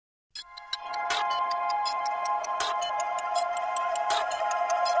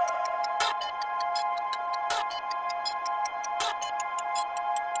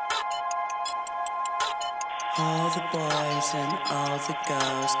All the boys and all the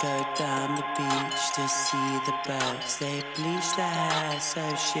girls go down the beach to see the birds. They bleach their hair, so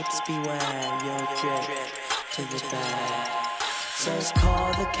ships beware, you'll drift to the bay. So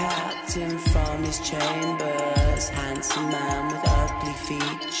call the captain from his chambers, handsome man with ugly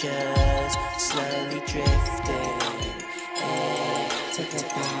features, slowly drifting to the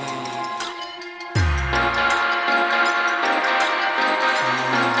bay.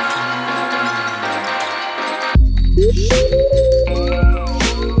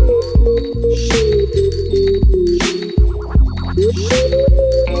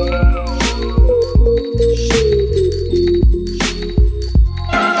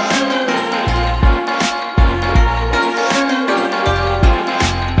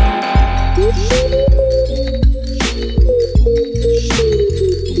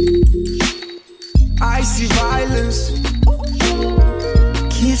 I see violence.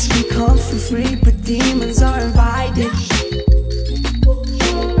 Kids can come for free, but demons are invited.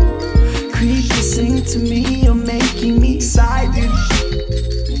 Creepy, sing to me, you're making me excited.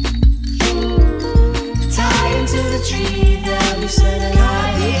 Tie into the tree, they'll be setting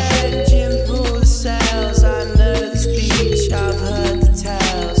out the engine, pull the sails. I know this beach, I've heard the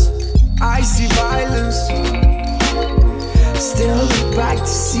tales. I see violence. Still look back to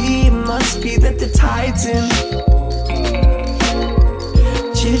see, it must be that the tide's in.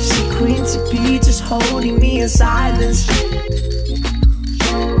 Gypsy queen to be, just holding me in silence.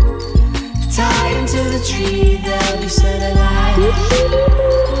 Tie into the tree, they'll be setting light.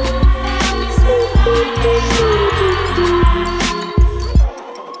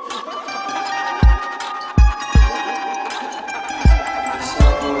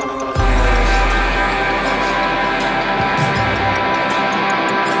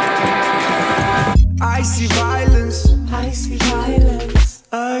 I see violence. I see violence.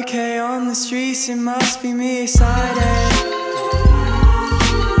 Okay, on the streets, it must be me excited.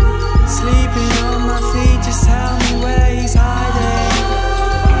 Sleeping on my feet, just tell me where he's hiding.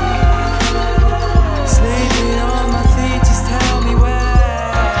 Sleeping on my feet, just tell me where.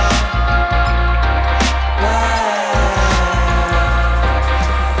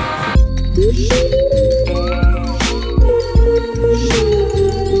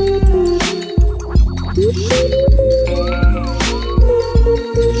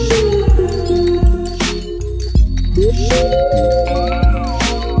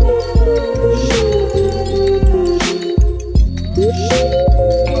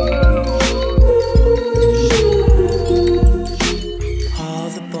 All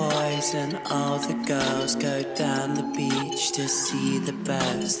the boys and all the girls go down the beach to see the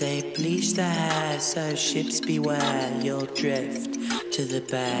birds. They bleach their hair, so ships beware, you'll drift to the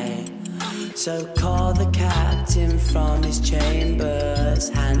bay. So call the captain from his chambers,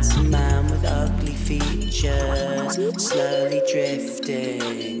 handsome man with ugly features, slowly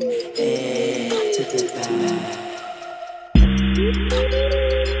drifting into the bay.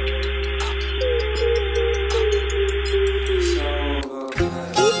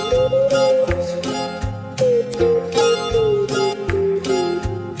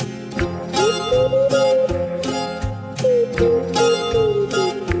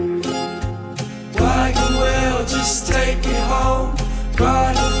 Wagon wheel, just take me home,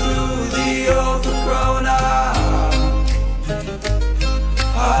 running through the overgrown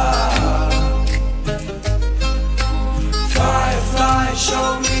Firefly,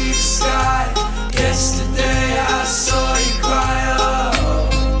 show me the sky. Yesterday I saw you cry.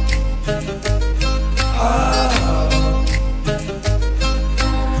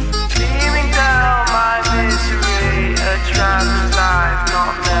 Beaming down my misery, a traveler's life,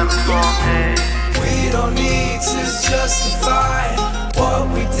 not meant for me. We don't need to justify what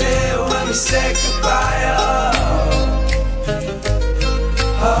we did when we said goodbye.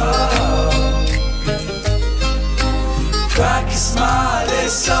 Crack a smile,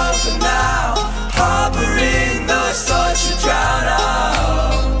 it's so